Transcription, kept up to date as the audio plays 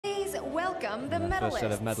welcome the medalists. First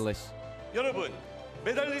set of medalists 여러분,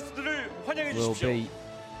 메달리스트를 환영해 will 주십시오. be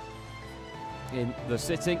in the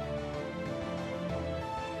sitting.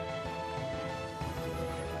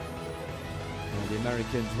 And the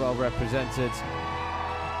Americans well represented.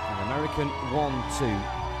 An American 1-2.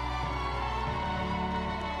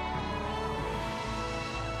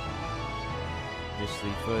 This is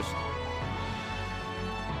the first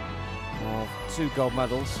of 2 gold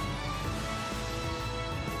medals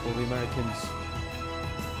for the Americans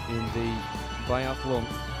in the biathlon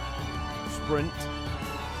sprint.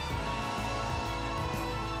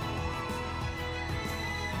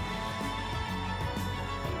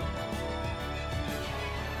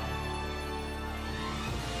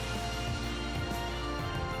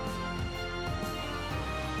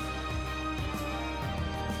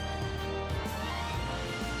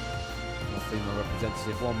 Female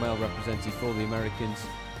representative, 1 male representative for the Americans.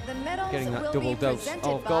 The medals Getting that will double be dose presented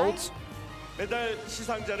of by golds. 메달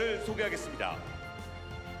시상자를 소개하겠습니다.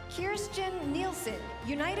 Kirsten Nielsen,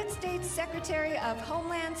 United States Secretary of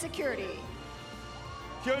Homeland Security.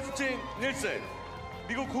 히얼스틴 닐슨,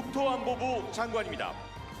 미국 국토안보부 장관입니다.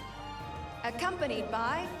 Accompanied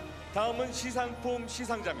by 다음은 시상품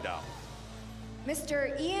시상자입니다.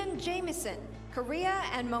 Mr. Ian Jamieson, Korea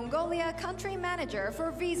and Mongolia Country Manager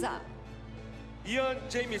for Visa. 이언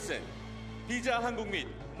제이미슨, 비자 한국 및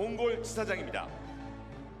몽골 지사장입니다.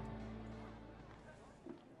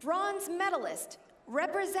 Bronze medalist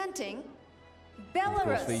representing Of Belarus.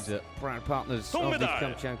 course, these are proud partners of the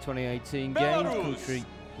PyeongChang2018 Games. Belarus. Country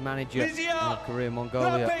manager Lidziya, of Korea and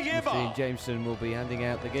Mongolia, HRAFEYEVA. Mr. Ian Jameson, will be handing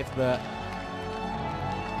out the gift there.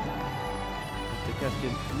 Mr.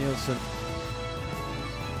 Kirsten Nielsen,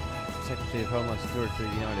 Secretary of Homeland Security of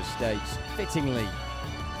the United States, fittingly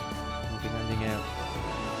will be handing out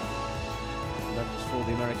medals for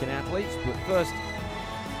the American athletes. But first,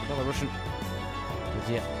 the Belarusian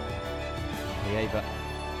Lidziya, HRAFEYEVA,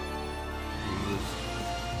 who was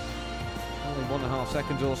only 1.5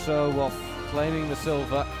 seconds or so off claiming the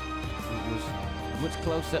silver. It was much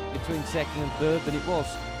closer between second and third than it was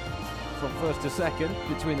from first to second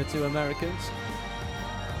between the 2 Americans.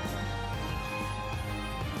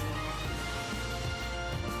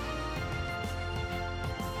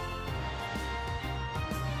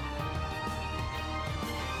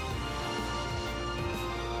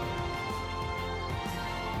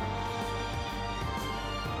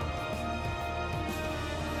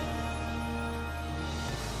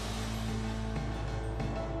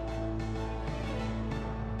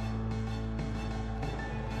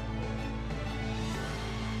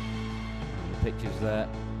 Pictures there,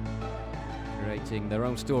 creating their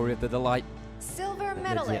own story of the delight. Silver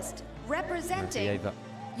medalist representing HRAFEYEVA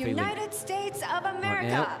United States of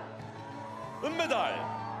America. 은메달,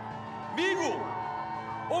 미국,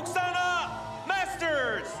 옥사나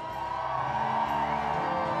마스터스.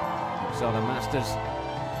 Oksana Masters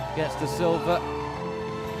gets the silver.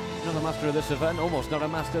 Not a master of this event, almost not a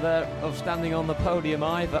master there of standing on the podium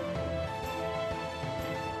either.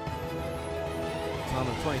 Time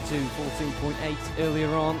of 22:14.8 earlier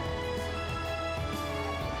on.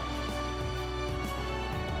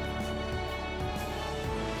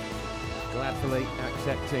 Gladfully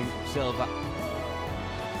accepting silver.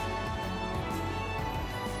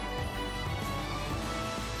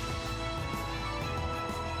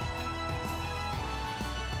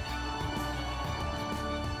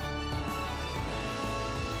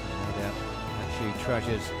 No doubt that she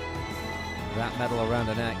treasures that medal around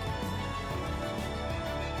her neck.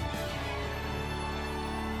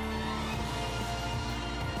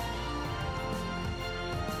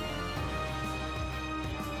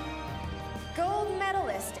 Gold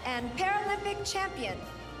medalist and Paralympic champion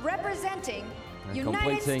representing And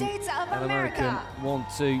United completing States of an American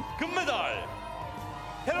America. 금메달,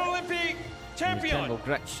 1-2 패럴림픽 is 챔피언, Kendall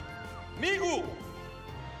GRETSCH. 미국,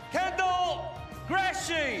 켄덜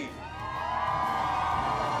그레시.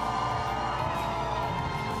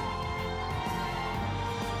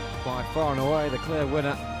 By far and away the clear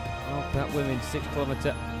winner of that women's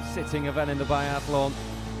 6-kilometre sitting event in the biathlon.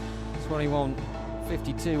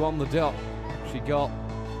 21:52 on the dot she got.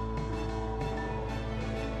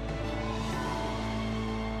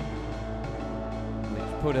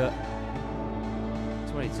 Which put her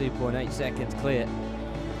 22.8 seconds clear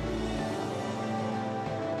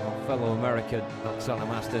of fellow American Oksana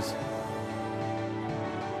Masters.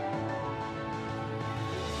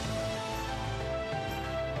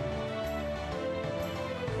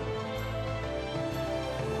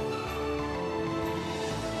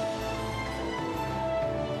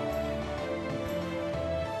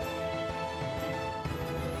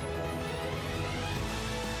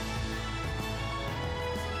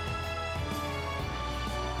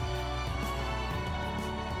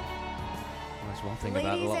 That's one thing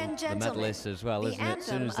about a lot of the medalists as well, isn't it? As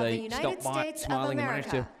soon as they stop smiling and manage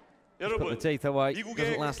to put the teeth away, it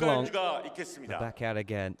doesn't last long. They're back out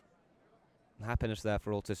again. Happiness there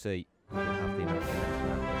for all to see. We'll have the American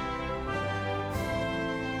now.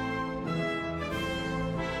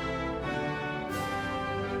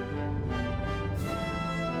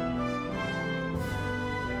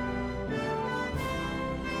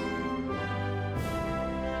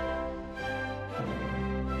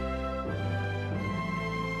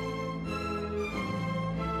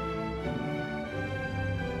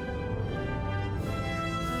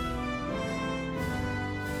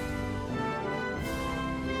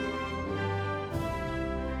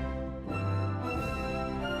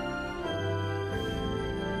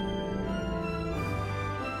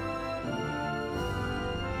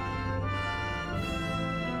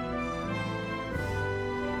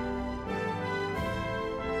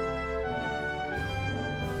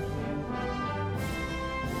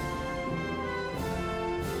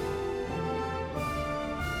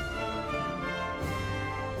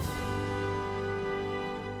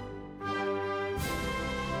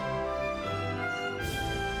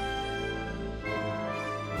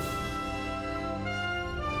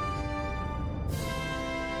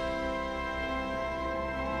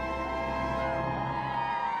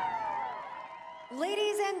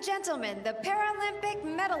 Ladies and gentlemen, the Paralympic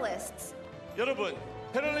medalists. 여러분,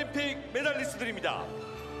 패럴림픽 메달리스트들입니다.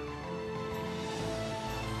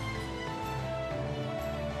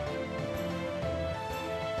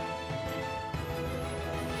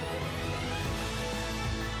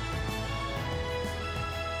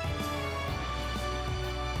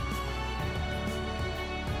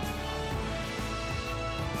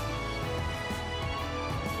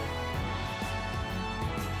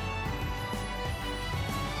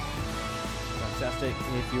 Fantastic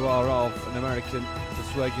if you are of an American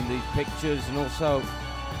persuasion, these pictures, and also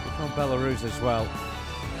from Belarus as well.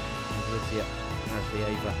 Lidziya,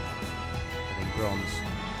 HRAFEYEVA getting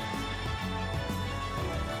bronze.